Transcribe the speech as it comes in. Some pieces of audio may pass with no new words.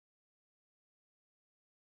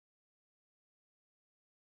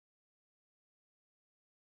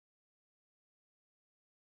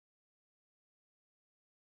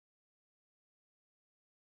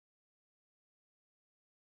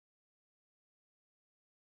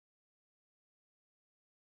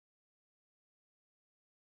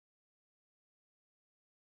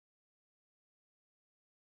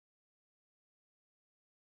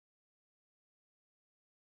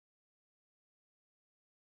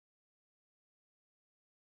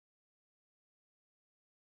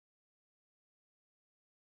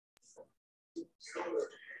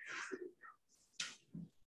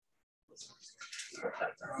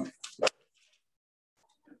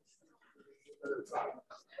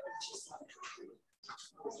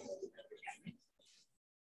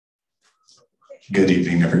Good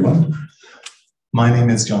evening, everyone. My name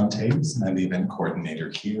is John Taves, and I'm the event coordinator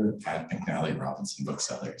here at McNally Robinson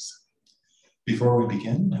Booksellers. Before we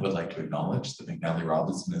begin, I would like to acknowledge that McNally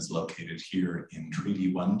Robinson is located here in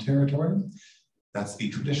Treaty 1 territory. That's the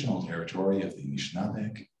traditional territory of the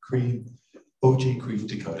Anishinaabe, Cree, Oji-Cree,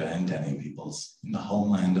 Dakota, and Dene peoples in the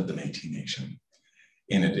homeland of the Métis Nation.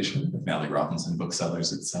 In addition, McNally Robinson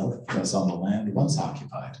Booksellers itself rests on the land once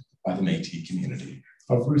occupied by the Métis community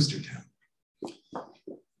of Roostertown.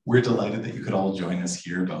 We're delighted that you could all join us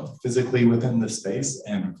here, both physically within the space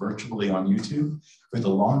and virtually on YouTube, for the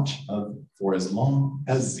launch of For As Long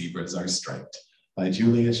As Zebras Are Striped by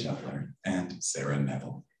Julia Schettler and Sarah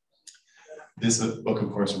Neville. This book,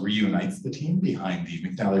 of course, reunites the team behind the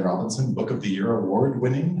McNally Robinson Book of the Year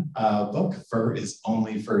award-winning book, Fur is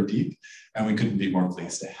Only Fur Deep, and we couldn't be more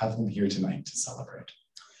pleased to have them here tonight to celebrate.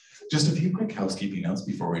 Just a few quick housekeeping notes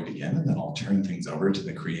before we begin, and then I'll turn things over to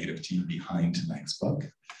the creative team behind tonight's book.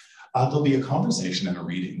 There'll be a conversation and a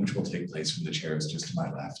reading, which will take place from the chairs just to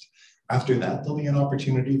my left. After that, there'll be an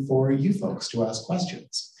opportunity for you folks to ask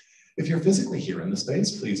questions. If you're physically here in the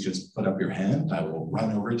space, please just put up your hand. I will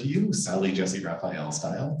run over to you, Sally, Jesse, Raphael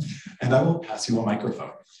style, and I will pass you a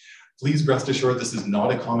microphone. Please rest assured this is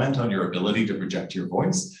not a comment on your ability to project your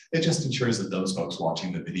voice. It just ensures that those folks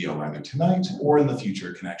watching the video either tonight or in the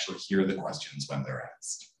future can actually hear the questions when they're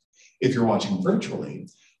asked. If you're watching virtually,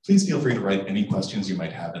 please feel free to write any questions you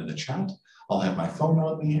might have in the chat. I'll have my phone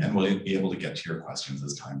on me and we'll be able to get to your questions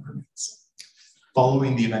as time permits.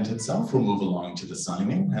 Following the event itself, we'll move along to the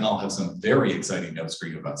signing, and I'll have some very exciting notes for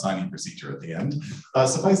you about signing procedure at the end.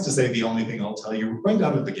 Suffice to say, the only thing I'll tell you right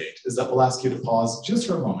out of the gate is that we'll ask you to pause just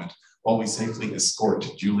for a moment while we safely escort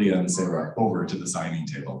Julia and Sarah over to the signing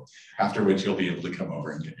table, after which you'll be able to come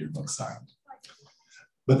over and get your book signed.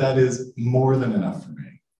 But that is more than enough for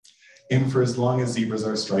me. In For As Long As Zebras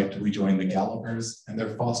Are Striped, we join the Gallopers and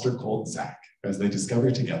their foster colt, Zach, as they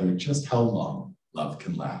discover together just how long love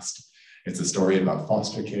can last. It's a story about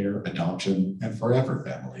foster care, adoption, and forever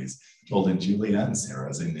families, told in Julia and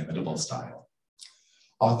Sarah's inimitable style.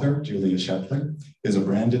 Author Julia Schettler is a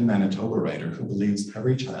Brandon, Manitoba writer who believes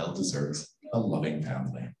every child deserves a loving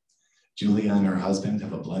family. Julia and her husband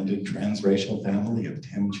have a blended transracial family of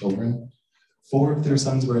 10 children. 4 of their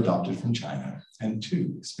sons were adopted from China, and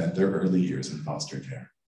 2 spent their early years in foster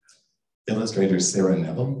care. Illustrator Sarah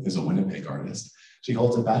Neville is a Winnipeg artist. She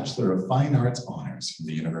holds a Bachelor of Fine Arts honors from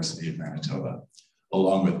the University of Manitoba.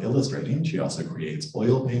 Along with illustrating, she also creates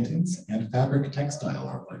oil paintings and fabric textile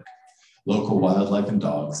artwork. Local wildlife and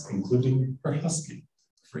dogs, including her husky,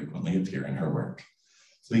 frequently appear in her work.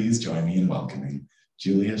 Please join me in welcoming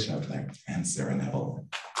Julia Schettler and Sarah Neville.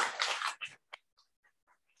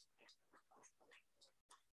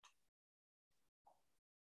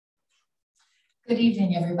 Good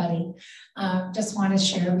evening, everybody. Just want to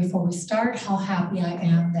share before we start how happy I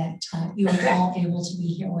am that you are all able to be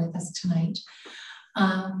here with us tonight.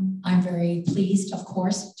 I'm very pleased, of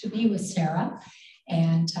course, to be with Sarah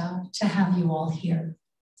and to have you all here.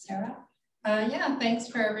 Sarah? Yeah, thanks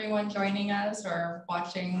for everyone joining us or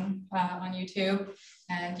watching on YouTube.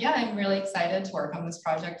 And yeah, I'm really excited to work on this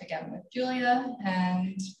project again with Julia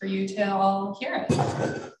and for you to all hear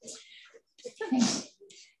it. Okay.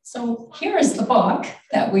 So here is the book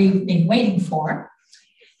that we've been waiting for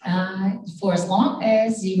As Long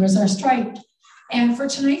As Zebras Are Striped. And for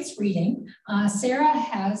tonight's reading, Sarah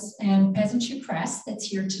has, and Peasantry Press that's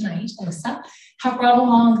here tonight, Lisa, have brought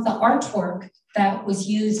along the artwork that was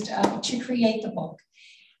used to create the book.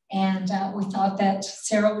 And we thought that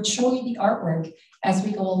Sarah would show you the artwork as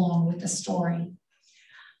we go along with the story.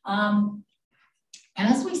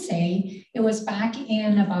 As we say, it was back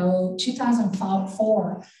in about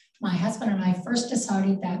 2004, my husband and I first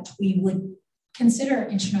decided that we would consider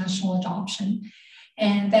international adoption.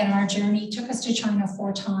 And then our journey took us to China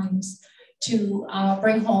 4 times to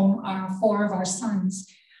bring home 4 of our sons.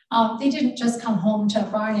 They didn't just come home to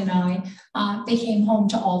Brian and I, they came home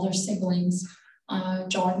to all their siblings,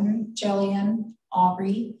 Jordan, Jillian,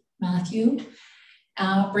 Aubrey, Matthew,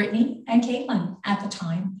 Brittany, and Caitlin at the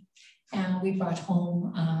time. And we brought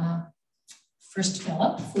home first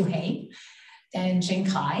Philip, Fuhei, then Jing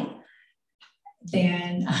Kai,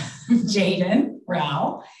 then Jaden,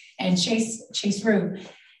 Rao, and Chase Rue.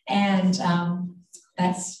 And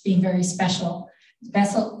that's been very special,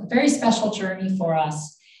 very special journey for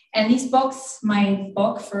us. And these books, my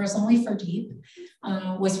book, Fur is Only Fur Deep,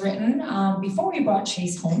 was written before we brought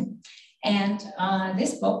Chase home. And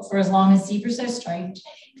this book, For As Long as Zebras Are Striped,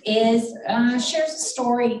 shares a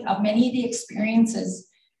story of many of the experiences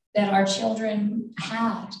that our children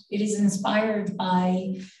had. It is inspired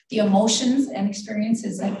by the emotions and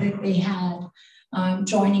experiences that they had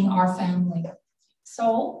joining our family.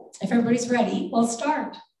 So if everybody's ready, we'll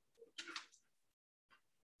start.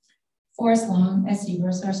 For As Long as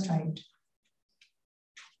Zebras Are Striped.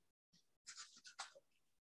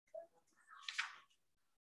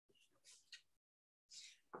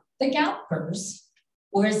 The Gallopers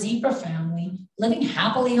were a zebra family living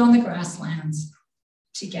happily on the grasslands.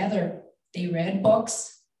 Together, they read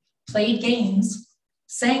books, played games,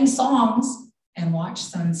 sang songs, and watched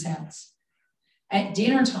sunsets. At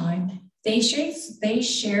dinner time, they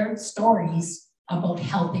shared stories about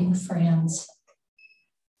helping friends.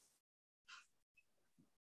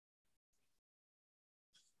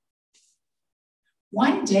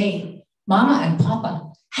 One day, Mama and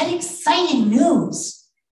Papa had exciting news.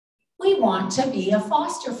 We want to be a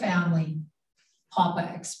foster family,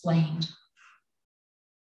 Papa explained.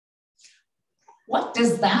 What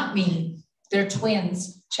does that mean? Their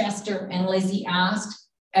twins, Chester and Lizzie, asked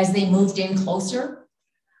as they moved in closer.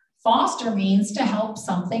 Foster means to help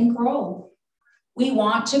something grow. We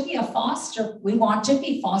want to be foster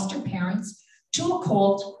parents to a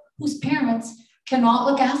colt whose parents cannot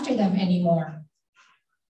look after them anymore.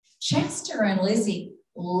 Chester and Lizzie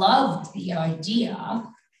loved the idea.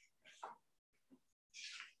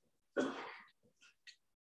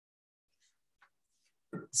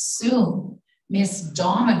 Soon, Miss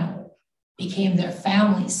Domino became their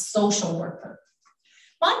family's social worker.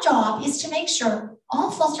 My job is to make sure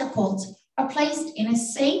all foster colts are placed in a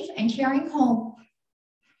safe and caring home.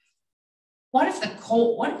 What if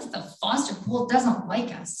the foster colt doesn't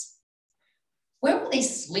like us? Where will they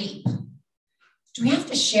sleep? Do we have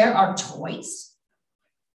to share our toys?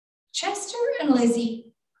 Chester and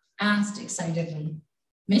Lizzie asked excitedly.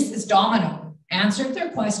 Mrs. Domino answered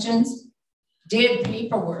their questions, did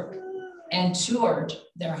paperwork, and toured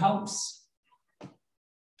their house.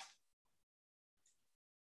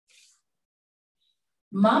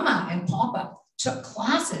 Mama and Papa took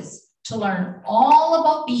classes to learn all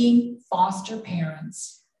about being foster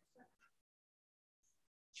parents.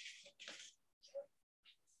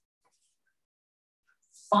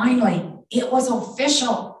 Finally, it was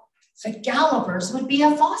official. The Gallopers would be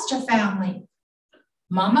a foster family.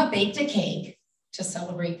 Mama baked a cake to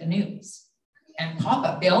celebrate the news, and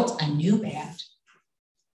Papa built a new bed.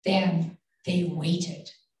 Then they waited.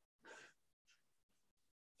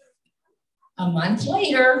 A month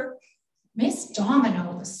later, Miss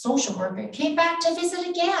Domino, the social worker, came back to visit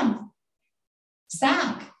again.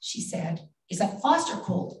 Zach, she said, is a foster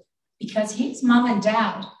colt because his mom and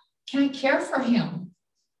dad can't care for him.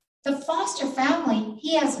 The foster family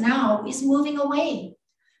he has now is moving away,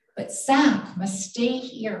 but Zach must stay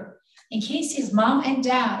here in case his mom and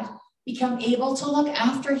dad become able to look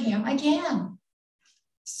after him again.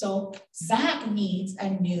 So Zach needs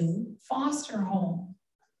a new foster home.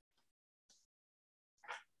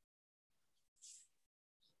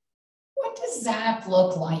 What does Zach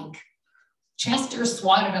look like? Chester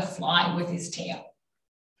swatted a fly with his tail.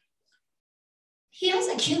 He has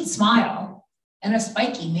a cute smile and a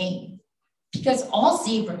spiky mane because all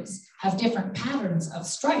zebras have different patterns of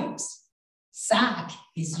stripes. Zach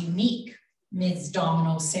is unique, Ms.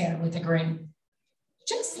 Domino said with a grin.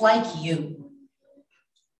 Just like you.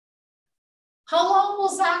 How long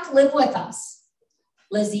will Zach live with us?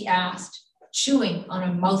 Lizzie asked, chewing on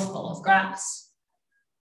a mouthful of grass.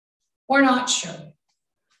 We're not sure.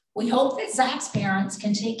 We hope that Zach's parents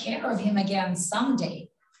can take care of him again someday.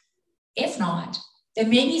 If not, then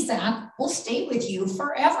maybe Zach will stay with you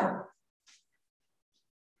forever.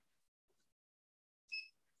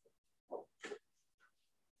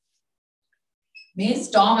 Ms.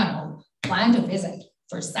 Domino planned a visit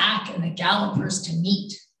for Zach and the Gallopers to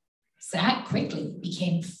meet. Zach quickly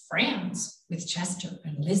became friends with Chester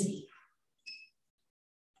and Lizzie.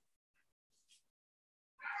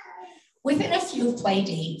 Within a few play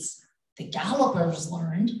dates, the Gallopers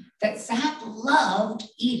learned that Zach loved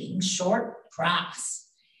eating short grass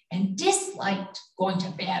and disliked going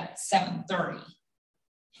to bed at 7:30.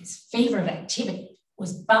 His favorite activity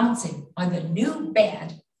was bouncing on the new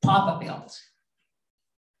bed Papa built.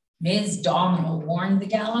 Ms. Domino warned the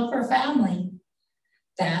Galloper family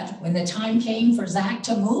that when the time came for Zach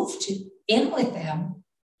to move in with them,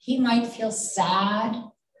 he might feel sad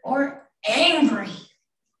or angry.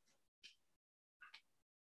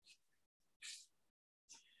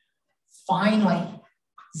 Finally,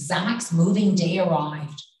 Zach's moving day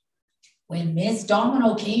arrived. When Ms.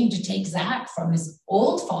 Domino came to take Zach from his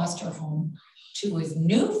old foster home to his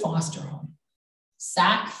new foster home,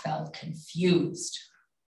 Zach felt confused.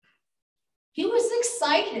 He was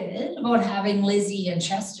excited about having Lizzie and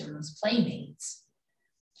Chester as playmates,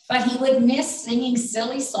 but he would miss singing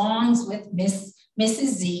silly songs with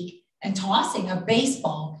Mrs. Zeke and tossing a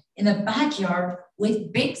baseball in the backyard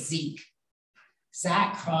with Big Zeke.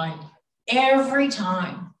 Zach cried every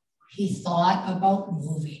time he thought about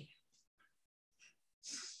moving.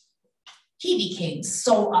 He became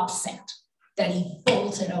so upset that he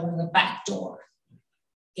bolted out of the back door.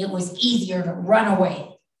 It was easier to run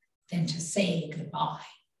away than to say goodbye.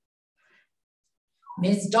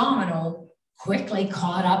 Ms. Domino quickly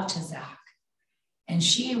caught up to Zach, and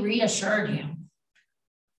she reassured him.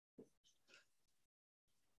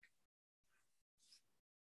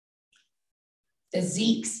 The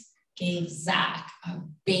Zekes gave Zach a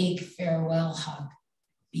big farewell hug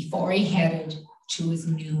before he headed to his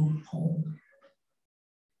new home.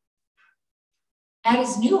 At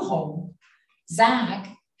his new home, Zach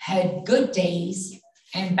had good days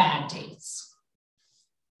and bad days.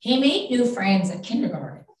 He made new friends at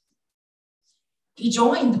kindergarten. He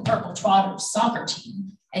joined the Purple Trotters soccer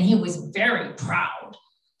team, and he was very proud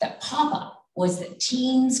that Papa was the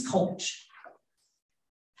team's coach.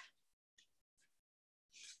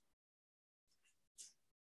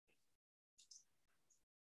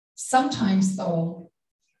 Sometimes, though,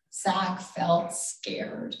 Zach felt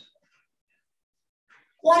scared.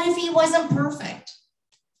 What if he wasn't perfect?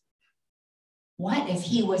 What if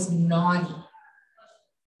he was naughty?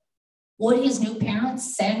 Would his new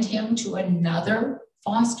parents send him to another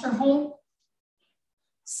foster home?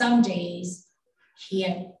 Some days he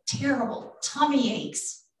had terrible tummy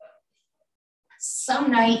aches.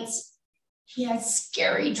 Some nights he had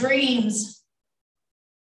scary dreams.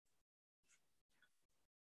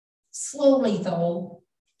 Slowly, though,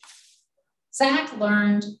 Zach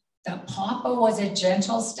learned that Papa was a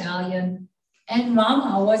gentle stallion and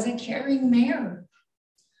Mama was a caring mare.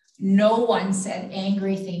 No one said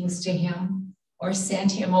angry things to him or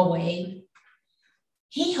sent him away.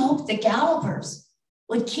 He hoped the Gallopers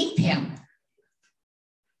would keep him.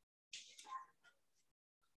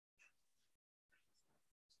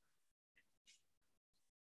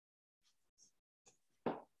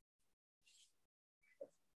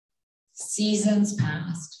 Seasons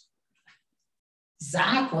passed.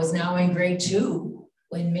 Zach was now in grade 2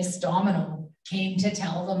 when Miss Domino came to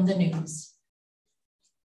tell them the news.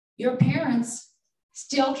 Your parents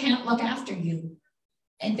still can't look after you,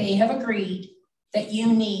 and they have agreed that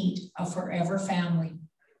you need a forever family.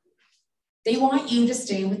 They want you to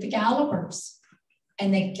stay with the Gallopers,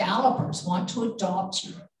 and the Gallopers want to adopt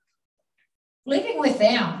you. Living with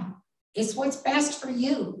them is what's best for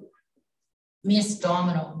you, Miss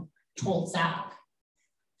Domino told Zach.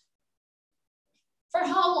 For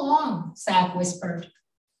how long? Zach whispered.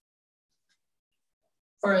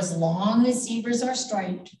 For as long as zebras are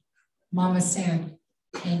striped, Mama said,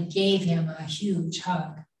 and gave him a huge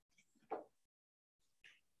hug.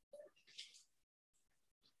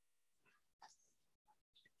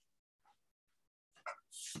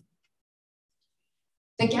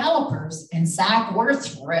 The Gallopers and Zach were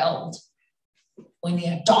thrilled. When the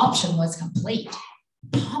adoption was complete,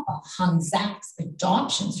 Papa hung Zach's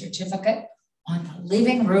adoption certificate on the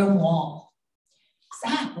living room wall.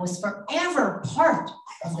 Zach was forever part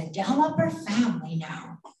of the Galloper family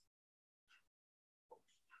now.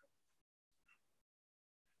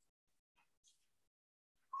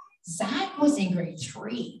 Zach was in grade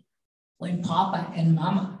 3 when Papa and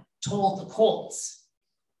Mama told the colts,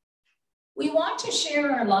 we want to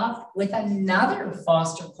share our love with another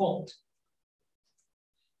foster colt.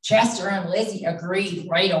 Chester and Lizzie agreed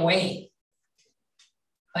right away,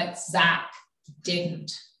 but Zach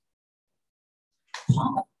didn't.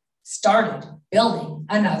 Papa started building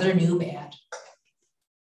another new bed.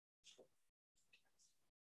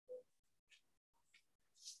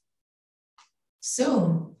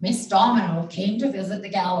 Soon, Miss Domino came to visit the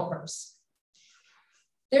Gallopers.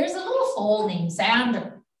 There's a little foal named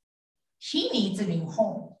Xander. He needs a new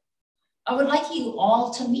home. I would like you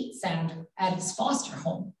all to meet Xander at his foster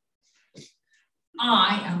home.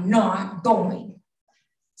 I am not going.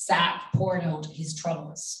 Zach poured out his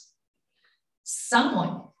troubles.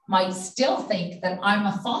 Someone might still think that I'm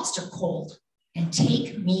a foster colt and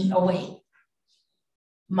take me away.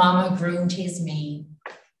 Mama groomed his mane.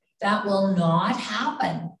 That will not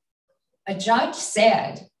happen. A judge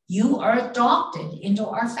said, you are adopted into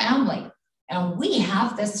our family, and we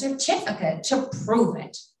have the certificate to prove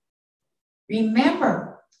it.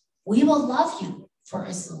 Remember, we will love you for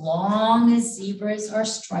as long as zebras are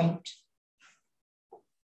striped.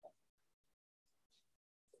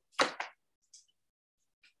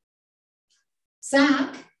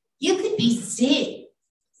 Zach, you could be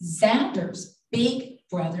Xander's big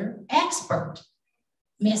brother expert,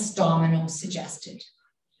 Miss Domino suggested.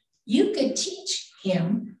 You could teach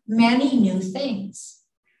him many new things.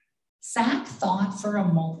 Zach thought for a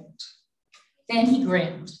moment. Then he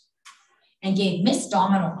grinned and gave Miss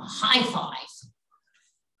Domino a high five.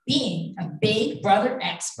 Being a big brother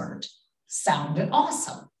expert sounded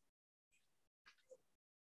awesome.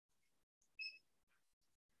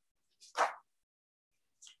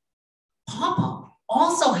 Papa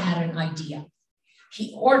also had an idea.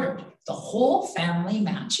 He ordered the whole family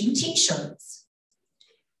matching t-shirts.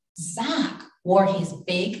 Zach wore his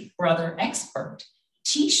big brother expert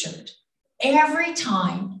t-shirt every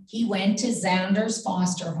time he went to Xander's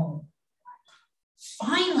foster home.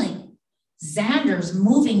 Finally, Xander's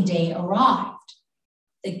moving day arrived.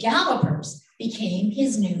 The Gallopers became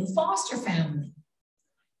his new foster family.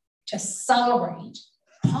 To celebrate,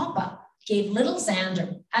 Papa gave little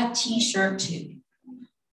Xander a t-shirt too.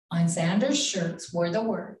 On Xander's shirts were the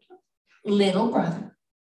word, little brother,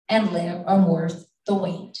 and worth the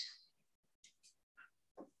wait.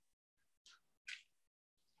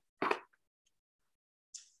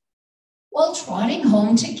 While trotting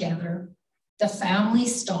home together, the family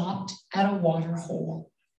stopped at a water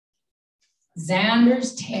hole.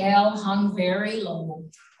 Xander's tail hung very low.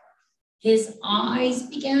 His eyes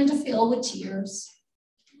began to fill with tears.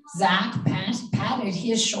 Zach patted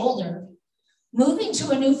his shoulder. Moving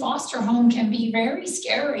to a new foster home can be very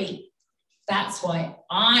scary. That's why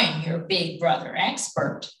I'm your big brother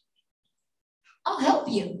expert. I'll help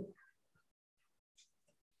you.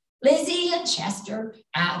 Lizzie and Chester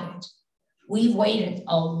added, we've waited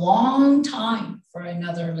a long time for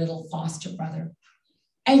another little foster brother,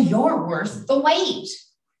 and you're worth the wait.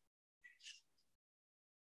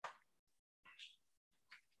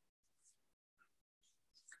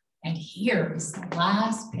 And here is the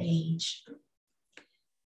last page.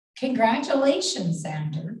 Congratulations,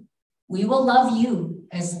 Xander. We will love you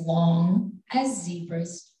as long as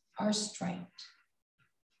zebras are striped.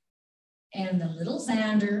 And the little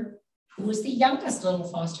Xander, who is the youngest little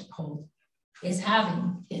foster colt, is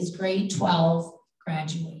having his grade 12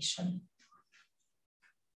 graduation.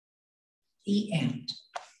 The end.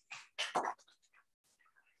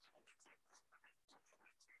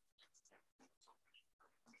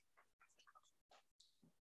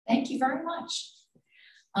 Thank you very much.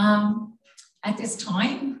 At this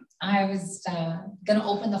time, I was going to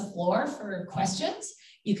open the floor for questions.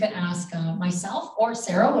 You can ask myself, or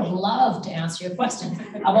Sarah would love to answer your questions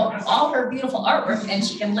about all her beautiful artwork, and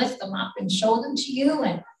she can lift them up and show them to you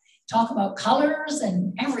and talk about colors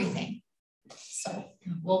and everything. So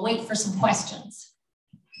we'll wait for some questions.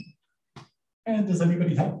 And does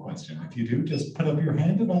anybody have a question? If you do, just put up your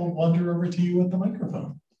hand and I'll wander over to you at the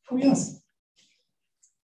microphone. Oh, yes.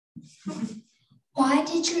 Why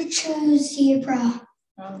did you choose zebra?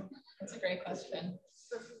 Oh, that's a great question.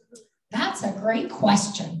 That's a great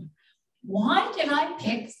question. Why did I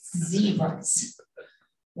pick zebras?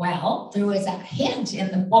 Well, there was a hint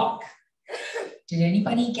in the book. Did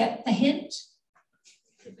anybody get the hint?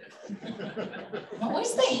 What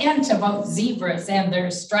was the hint about zebras and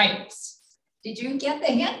their stripes? Did you get the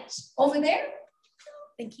hint over there?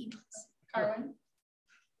 Thank you. Carwin?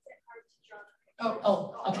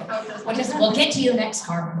 Okay. We'll get to you next,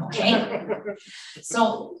 Carmen, okay?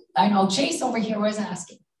 So I know Chase over here was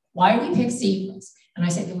asking, why do we pick zebras? And I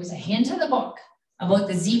said there was a hint in the book about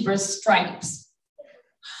the zebra's stripes.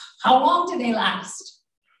 How long do they last?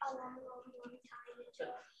 A long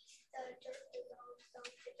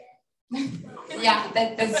time. Yeah,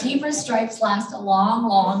 the zebra stripes last a long,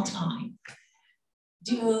 long time.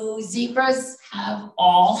 Do zebras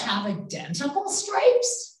all have identical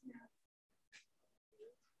stripes?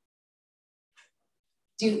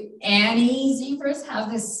 Do any zebras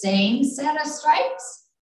have the same set of stripes?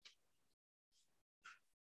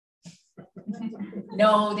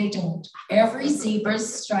 No, they don't. Every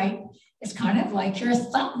zebra's stripe is kind of like your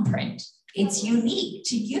thumbprint. It's unique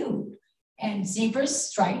to you. And zebra's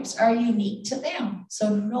stripes are unique to them.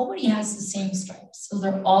 So nobody has the same stripes. So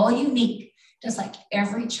they're all unique, just like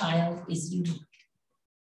every child is unique.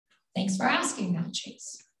 Thanks for asking that,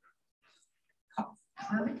 Chase.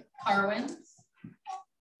 Carwin?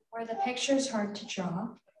 Were the pictures hard to draw?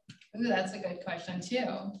 Ooh, that's a good question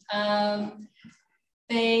too.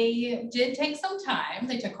 They did take some time.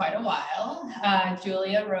 They took quite a while.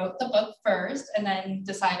 Julia wrote the book first and then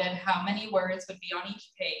decided how many words would be on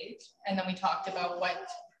each page. And then we talked about what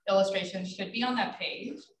illustrations should be on that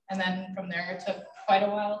page. And then from there, it took quite a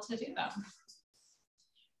while to do them.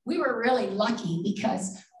 We were really lucky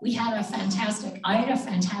because I had a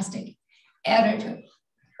fantastic editor.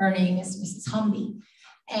 Her name is Mrs. Humby,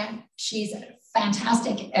 and she's a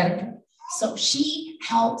fantastic editor. So she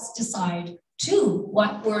helps decide too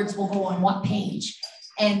what words will go on what page.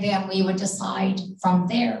 And then we would decide from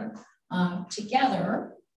there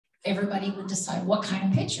together, everybody would decide what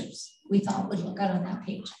kind of pictures we thought would look good on that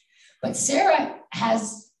page. But Sarah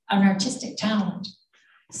has an artistic talent.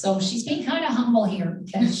 So she's being kind of humble here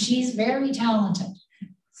because she's very talented.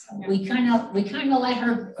 So we kind of let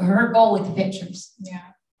her go with the pictures. Yeah.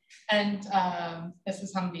 And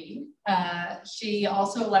Mrs. Humby, she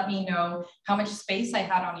also let me know how much space I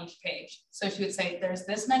had on each page. So she would say, there's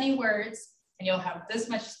this many words and you'll have this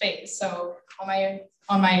much space. So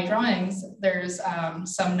on my drawings, there's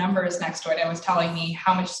some numbers next to it. It was telling me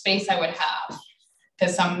how much space I would have,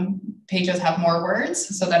 because some pages have more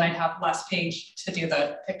words. So then I'd have less page to do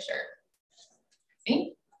the picture.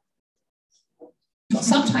 See? Well,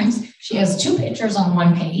 sometimes she has 2 pictures on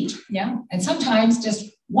one page. Yeah. And sometimes just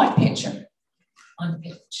 1 picture on the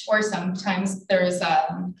page. Or sometimes there's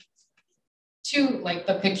 2, like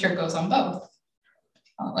the picture goes on both.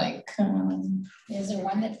 Is there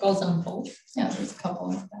one that goes on both? Yeah, there's a couple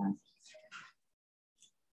like that.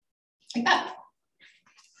 Like that.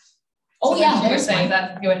 Oh, so yeah. She would say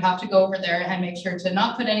that you would have to go over there and make sure to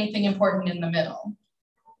not put anything important in the middle.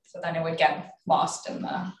 So then it would get lost in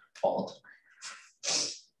the fold.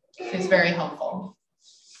 It's very helpful.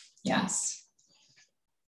 Yes.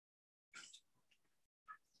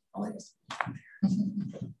 Oh, it is.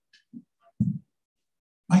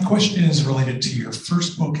 My question is related to your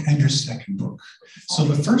first book and your second book. So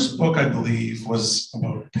the first book, I believe, was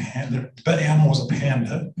about panda. The animal was a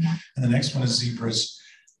panda, and the next one is zebras.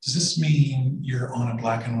 Does this mean you're on a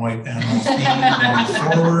black and white animal theme going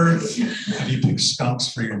forward? Have you picked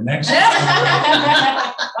skunks for your next one?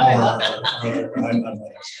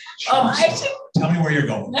 Tell me where you're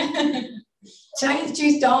going. Tell you the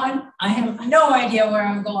truth, Dawn, I have no idea where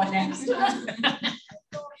I'm going next.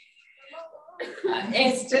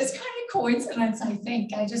 It's just kind of coincidence, I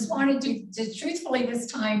think. I just wanted to truthfully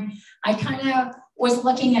this time, I kind of was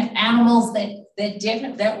looking at animals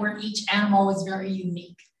that were each animal was very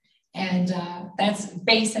unique. And that's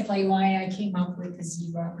basically why I came up with the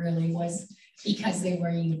zebra, really was because they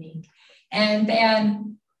were unique. And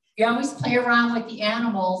then you always play around with the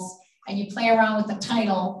animals and you play around with the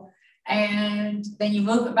title and then you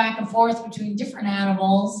move it back and forth between different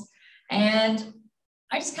animals. And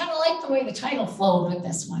I just kind of like the way the title flowed with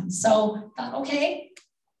this one. So I thought, okay,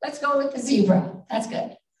 let's go with the zebra. That's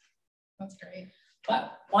good. That's great.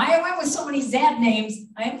 But why I went with so many Z names,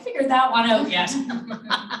 I haven't figured that one out yet.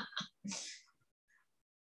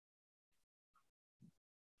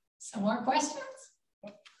 Some more questions?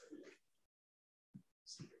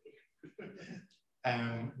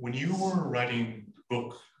 When you were writing the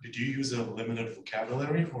book, did you use a limited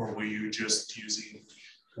vocabulary, or were you just using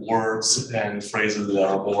words and phrases that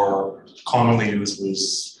are more commonly used with,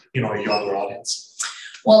 a younger audience?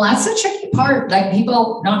 Well, that's the tricky part. Like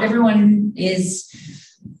not everyone is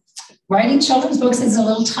writing children's books is a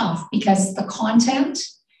little tough because the content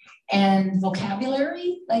and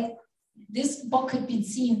vocabulary, like this book could be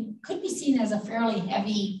seen as a fairly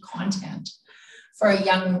heavy content for a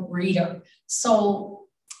young reader. So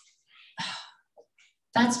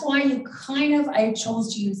that's why I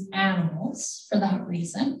chose to use animals for that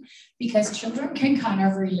reason, because children can kind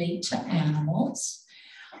of relate to animals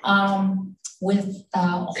with the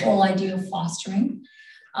whole idea of fostering.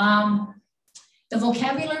 The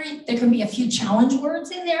vocabulary, there can be a few challenge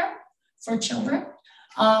words in there for children,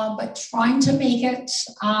 but trying to make it,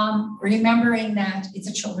 remembering that it's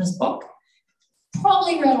a children's book,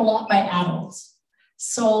 probably read a lot by adults.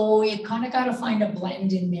 So you kind of got to find a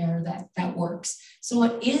blend in there that works. So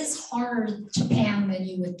it is harder to pan than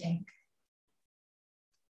you would think.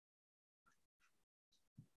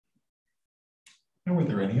 And were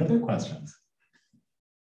there any other questions?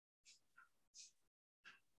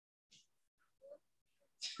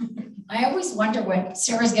 I always wonder what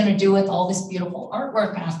Sarah's going to do with all this beautiful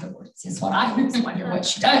artwork afterwards, is what I always wonder what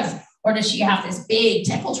she does. Or does she have this big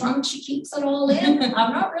tickle trunk she keeps it all in?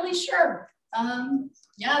 I'm not really sure.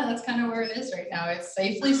 Yeah, that's kind of where it is right now. It's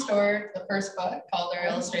safely stored. The first book, called our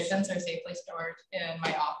illustrations, are safely stored in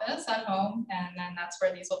my office at home, and then that's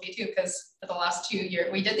where these will be too. Because for the last 2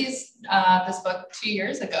 years, we did this book 2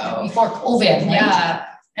 years ago Before COVID, right? Yeah,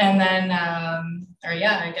 and then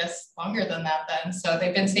I guess longer than that then. So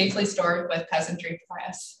they've been safely stored with Peasantry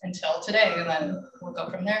Press until today, and then we'll go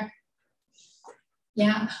from there.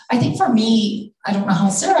 Yeah, I think for me, I don't know how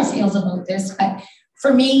Sarah feels about this, but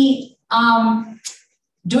for me,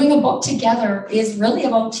 doing a book together is really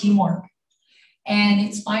about teamwork. And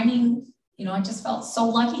it's finding, you know, I just felt so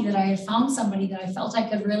lucky that I had found somebody that I felt I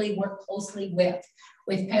could really work closely with.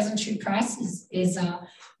 Peasantry Press is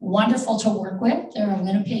wonderful to work with. They're a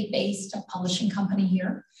Winnipeg-based publishing company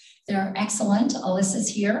here. They're excellent. Alyssa's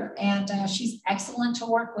here, and she's excellent to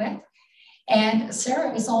work with. And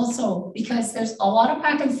Sarah is also, because there's a lot of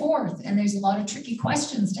back and forth, and there's a lot of tricky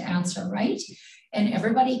questions to answer, right? And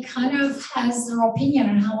everybody kind of has their opinion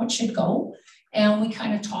on how it should go. And we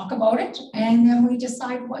kind of talk about it, and then we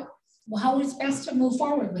decide how it's best to move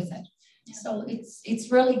forward with it. So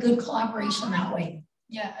it's really good collaboration that way.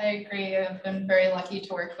 Yeah, I agree. I've been very lucky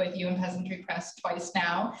to work with you and Peasantry Press twice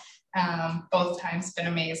now. Both times been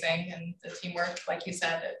amazing, and the teamwork, like you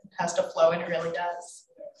said, it has to flow, and it really does.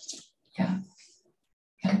 Yeah.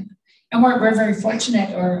 And we're very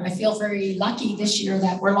fortunate, or I feel very lucky this year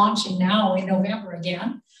that we're launching now in November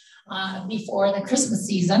again, before the Christmas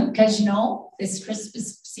season, because you know, this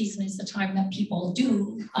Christmas season is the time that people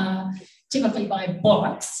do typically buy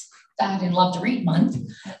books, that in Love to Read month.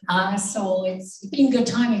 So it's been good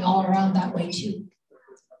timing all around that way too.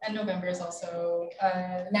 And November is also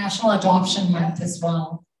National Adoption Month as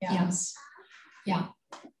well. Yeah. Yes. Yeah.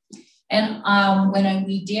 And when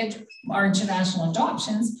we did our international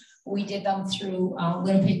adoptions, we did them through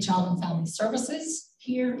Winnipeg Child and Family Services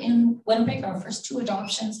here in Winnipeg. Our first 2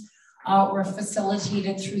 adoptions were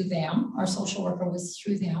facilitated through them. Our social worker was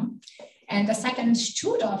through them. And the second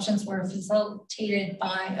 2 adoptions were facilitated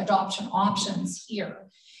by Adoption Options here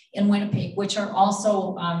in Winnipeg, which are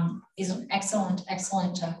also is an excellent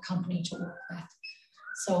company to work with.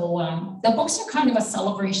 So the books are kind of a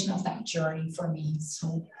celebration of that journey for me.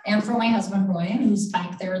 So, and for my husband, Brian, who's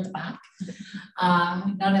back there at the back.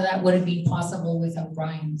 None of that would have been possible without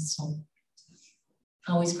Brian. So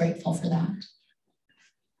always grateful for that.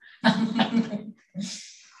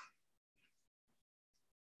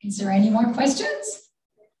 Is there any more questions?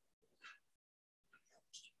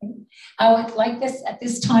 I would like this at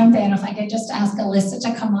this time then, if I could just ask Alyssa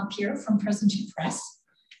to come up here from Peasantry Press.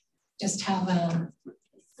 Just have a...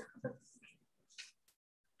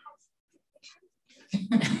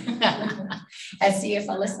 and see if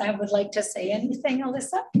Alyssa would like to say anything.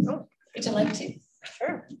 Alyssa, would you like to?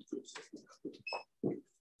 Sure.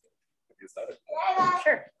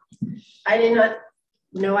 Sure. I did not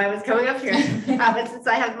know I was coming up here, but since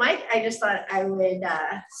I have Mike, I just thought I would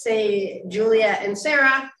say Julia and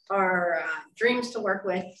Sarah are dreams to work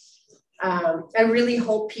with. I really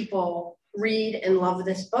hope people read and love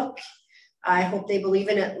this book. I hope they believe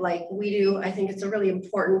in it like we do. I think it's a really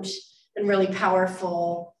important and really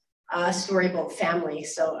powerful story about family.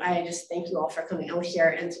 So I just thank you all for coming out here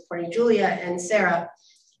and supporting Julia and Sarah.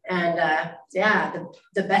 And yeah,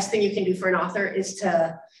 the best thing you can do for an author is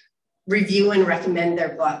to review and recommend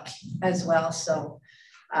their book as well. So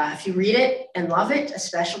if you read it and love it,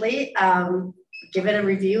 especially, give it a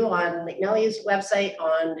review on McNally's website,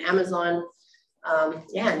 on Amazon.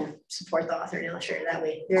 Yeah, and support the author and illustrator that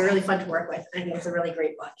way. They're really fun to work with. I think it's a really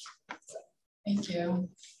great book. So. Thank you.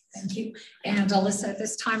 Thank you. And Alyssa, at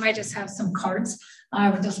this time, I just have some cards. I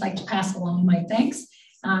would just like to pass along my thanks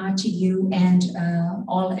to you and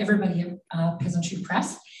everybody at Peasantry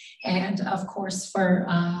Press. And of course, for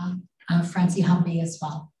Francie Humby as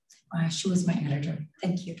well. She was my editor.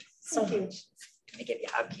 Thank you so much. Let me give you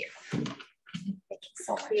a hug here. Thank you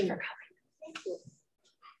so much for coming. Thank you.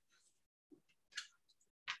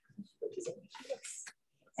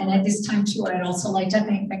 And at this time too, I'd also like to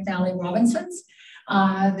thank McNally Robinsons.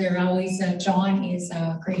 They're always, John is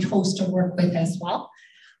a great host to work with as well.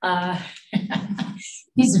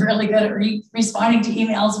 He's really good at responding to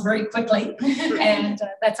emails very quickly, and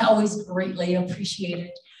that's always greatly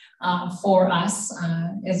appreciated for us.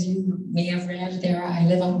 As you may have read there, I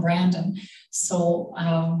live in Brandon, so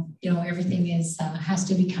you know, everything is has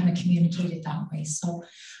to be kind of communicated that way. So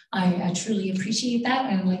I truly appreciate that,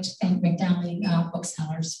 and I'd like to thank McNally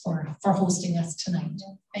Booksellers for hosting us tonight.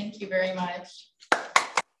 Thank you very much.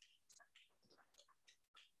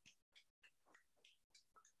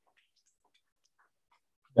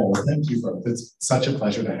 Well, thank you both. It's such a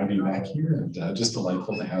pleasure to have you back here, and just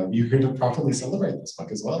delightful to have you here to properly celebrate this book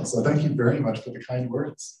as well. So thank you very much for the kind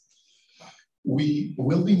words. We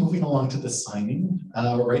will be moving along to the signing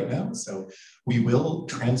right now. So we will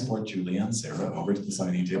transport Julia and Sarah over to the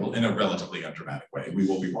signing table in a relatively undramatic way. We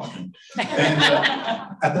will be walking. And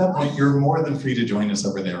at that point, you're more than free to join us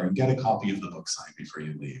over there and get a copy of the book signed before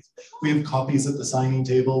you leave. We have copies at the signing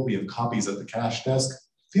table. We have copies at the cash desk.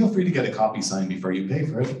 Feel free to get a copy signed before you pay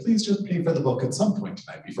for it. Please just pay for the book at some point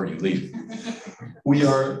tonight before you leave. We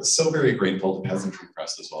are so very grateful to Peasantry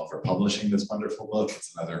Press as well for publishing this wonderful book.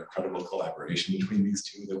 It's another incredible collaboration between these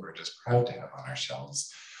two that we're just proud to have on our shelves.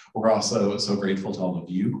 We're also so grateful to all of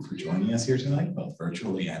you for joining us here tonight, both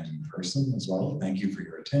virtually and in person as well. Thank you for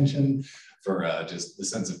your attention, for just the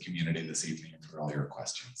sense of community this evening, and for all your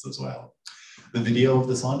questions as well. The video of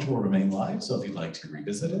this launch will remain live, so if you'd like to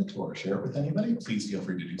revisit it or share it with anybody, please feel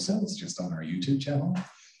free to do so. It's just on our YouTube channel.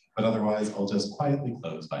 But otherwise, I'll just quietly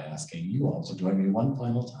close by asking you all to join me one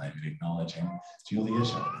final time in acknowledging Julia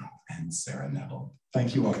Schettler and Sarah Neville.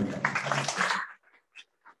 Thank you all for coming.